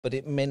but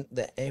it meant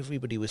that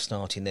everybody was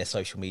starting their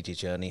social media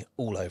journey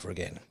all over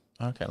again.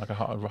 Okay, like a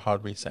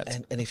hard reset.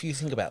 And if you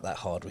think about that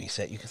hard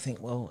reset, you can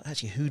think, well,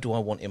 actually, who do I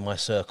want in my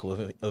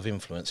circle of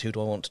influence? Who do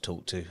I want to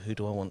talk to? Who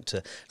do I want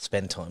to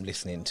spend time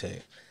listening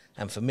to?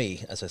 And for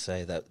me, as I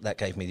say, that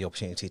gave me the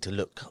opportunity to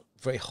look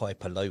very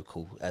hyper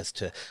local as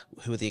to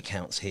who are the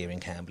accounts here in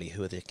Camberley,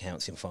 who are the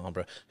accounts in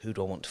Farnborough, who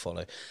do I want to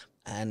follow?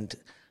 And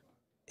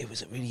it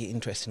was a really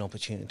interesting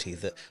opportunity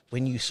that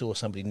when you saw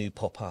somebody new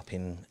pop up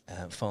in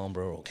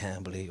Farnborough or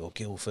Camberley or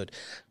Guildford,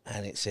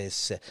 and it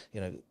says,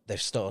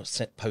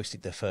 they've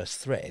posted their first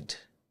thread,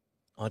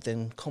 I'd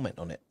then comment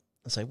on it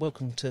and say,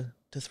 welcome to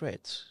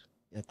Threads.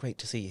 Great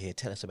to see you here.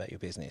 Tell us about your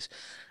business.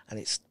 And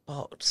it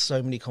sparked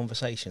so many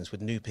conversations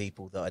with new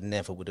people that I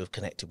never would have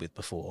connected with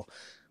before.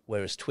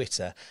 Whereas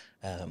Twitter,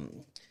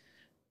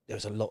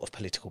 there's a lot of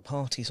political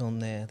parties on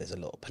there. There's a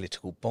lot of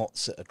political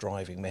bots that are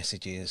driving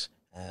messages.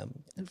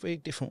 In a very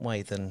different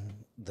way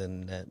than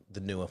the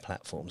newer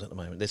platforms at the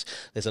moment.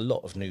 There's a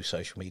lot of new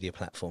social media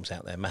platforms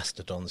out there.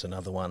 Mastodon's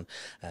another one.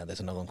 There's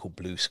another one called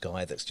Blue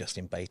Sky that's just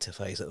in beta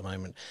phase at the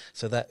moment.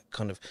 So that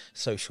kind of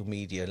social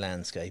media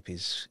landscape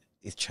is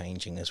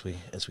changing as we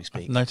speak.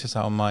 I've noticed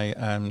that on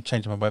my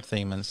changing my web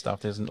theme and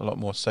stuff, there's a lot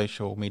more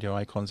social media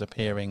icons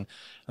appearing.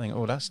 I think,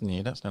 oh, that's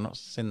new. I've not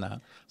seen that.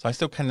 So I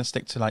still kind of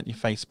stick to like your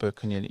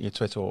Facebook and your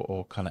Twitter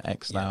or kind of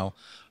X now.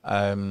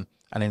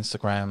 And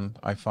Instagram.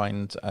 I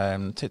find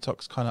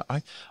TikTok's kind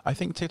of. I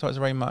think TikTok is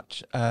very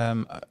much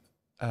what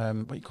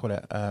do you call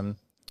it?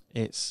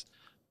 It's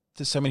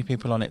there's so many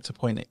people on it to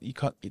point that you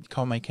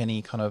can't make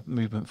any kind of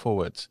movement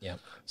forwards. Yeah.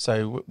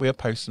 So we'll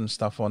post some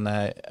stuff on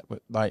there.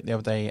 Like the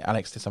other day,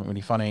 Alex did something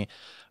really funny.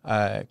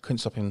 Couldn't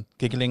stop him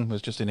giggling.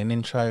 Was just in an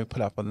intro.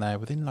 Put it up on there.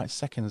 Within like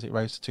seconds, it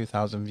rose to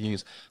 2,000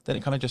 views. Then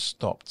it kind of just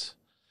stopped.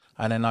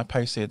 And then I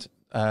posted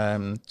 2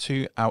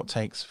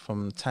 outtakes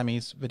from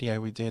Tammy's video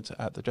we did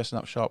at the dressing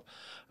up shop.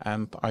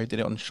 I did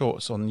it on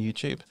shorts on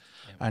YouTube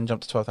and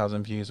jumped to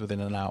 12,000 views within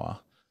an hour.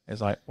 It's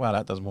like, wow,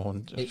 that does more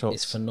than shorts.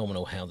 It's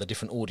phenomenal how the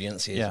different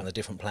audiences and the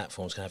different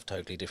platforms can have a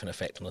totally different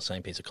effect on the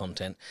same piece of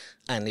content.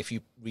 And if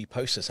you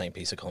repost the same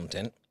piece of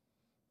content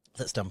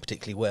that's done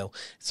particularly well,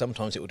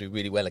 sometimes it will do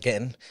really well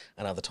again,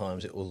 and other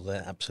times it will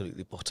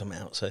absolutely bottom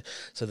out. So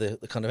the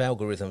kind of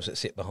algorithms that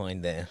sit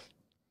behind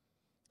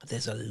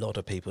there's a lot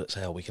of people that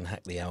say, oh, we can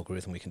hack the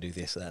algorithm, we can do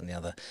this, that and the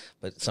other.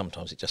 But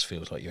sometimes it just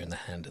feels like you're in the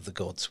hand of the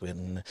gods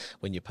when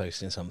you're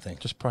posting something.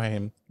 Just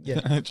praying.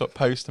 Yeah. Just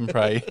post and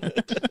pray.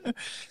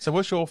 So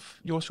what's your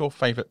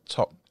favourite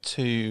top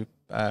 2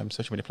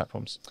 social media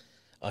platforms?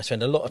 I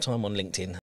spend a lot of time on LinkedIn.